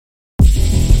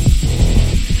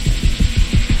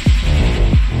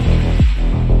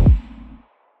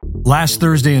Last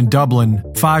Thursday in Dublin,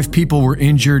 5 people were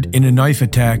injured in a knife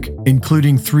attack,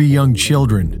 including 3 young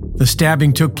children. The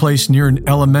stabbing took place near an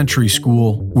elementary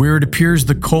school, where it appears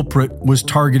the culprit was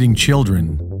targeting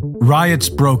children. Riots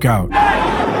broke out.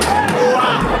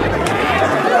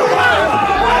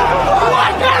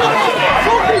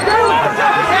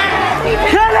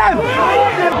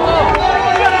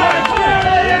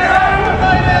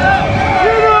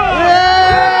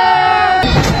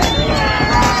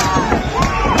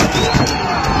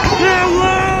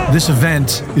 This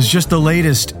event is just the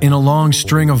latest in a long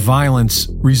string of violence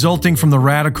resulting from the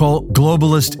radical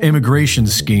globalist immigration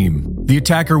scheme. The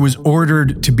attacker was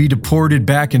ordered to be deported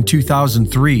back in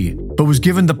 2003, but was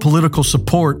given the political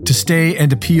support to stay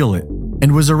and appeal it,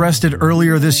 and was arrested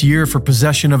earlier this year for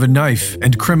possession of a knife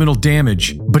and criminal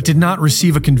damage, but did not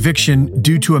receive a conviction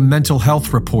due to a mental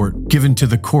health report given to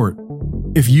the court.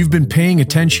 If you've been paying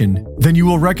attention, then you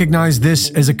will recognize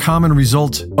this as a common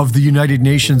result of the United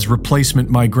Nations Replacement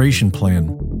Migration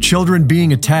Plan. Children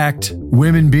being attacked,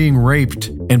 women being raped,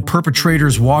 and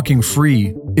perpetrators walking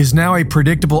free is now a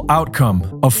predictable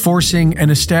outcome of forcing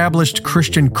an established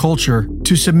Christian culture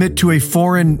to submit to a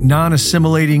foreign,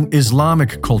 non-assimilating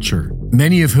Islamic culture,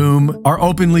 many of whom are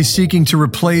openly seeking to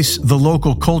replace the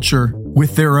local culture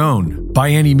with their own by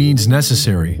any means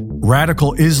necessary.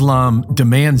 Radical Islam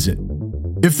demands it.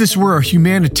 If this were a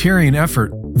humanitarian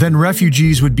effort, then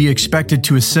refugees would be expected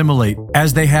to assimilate,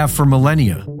 as they have for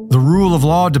millennia. The rule of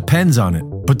law depends on it,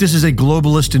 but this is a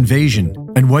globalist invasion,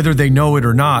 and whether they know it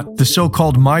or not, the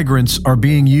so-called migrants are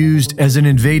being used as an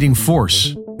invading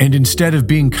force. And instead of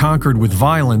being conquered with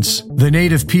violence, the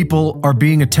native people are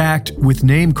being attacked with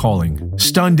name-calling,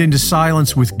 stunned into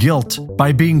silence with guilt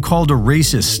by being called a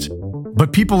racist.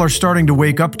 But people are starting to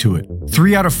wake up to it.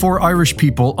 3 out of 4 Irish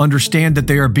people understand that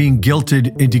they are being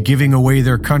guilted into giving away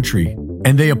their country,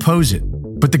 and they oppose it.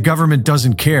 But the government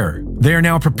doesn't care. They are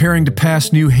now preparing to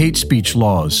pass new hate speech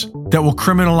laws that will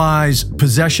criminalize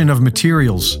possession of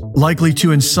materials likely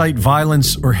to incite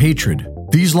violence or hatred.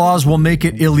 These laws will make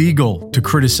it illegal to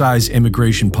criticize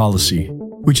immigration policy,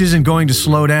 which isn't going to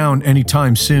slow down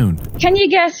anytime soon. Can you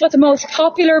guess what the most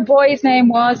popular boy's name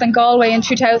was in Galway in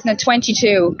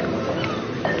 2022?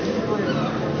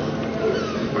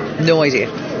 No idea.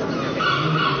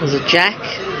 Was it Jack?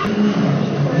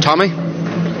 Tommy?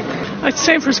 I'd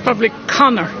say it was probably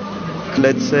Connor.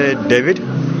 Let's say David.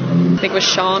 I think it was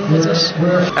Sean, was it?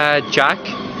 Jack.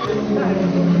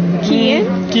 Cian?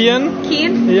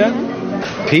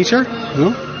 Yeah. Peter?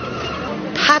 No.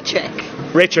 Patrick.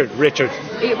 Richard.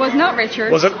 It was not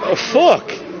Richard. Was it? Oh, fuck.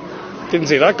 Didn't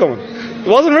see that coming. It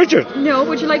wasn't Richard. No,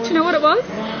 would you like to know what it was?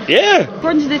 Yeah.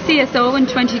 According to the CSO in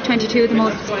 2022, the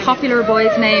most popular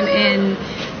boy's name in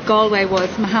Galway was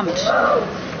Mohammed.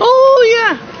 Oh,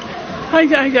 yeah.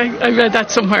 I read that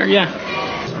somewhere, yeah.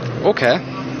 Okay.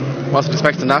 Wasn't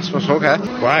expecting that, but okay.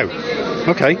 Wow.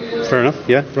 Okay. Fair enough.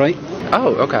 Yeah, right.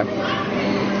 Oh, okay.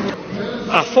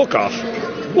 Ah, fuck off.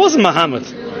 It wasn't Mohammed.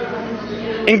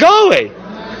 In Galway.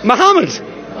 Mohammed.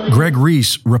 Greg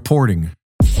Reese reporting.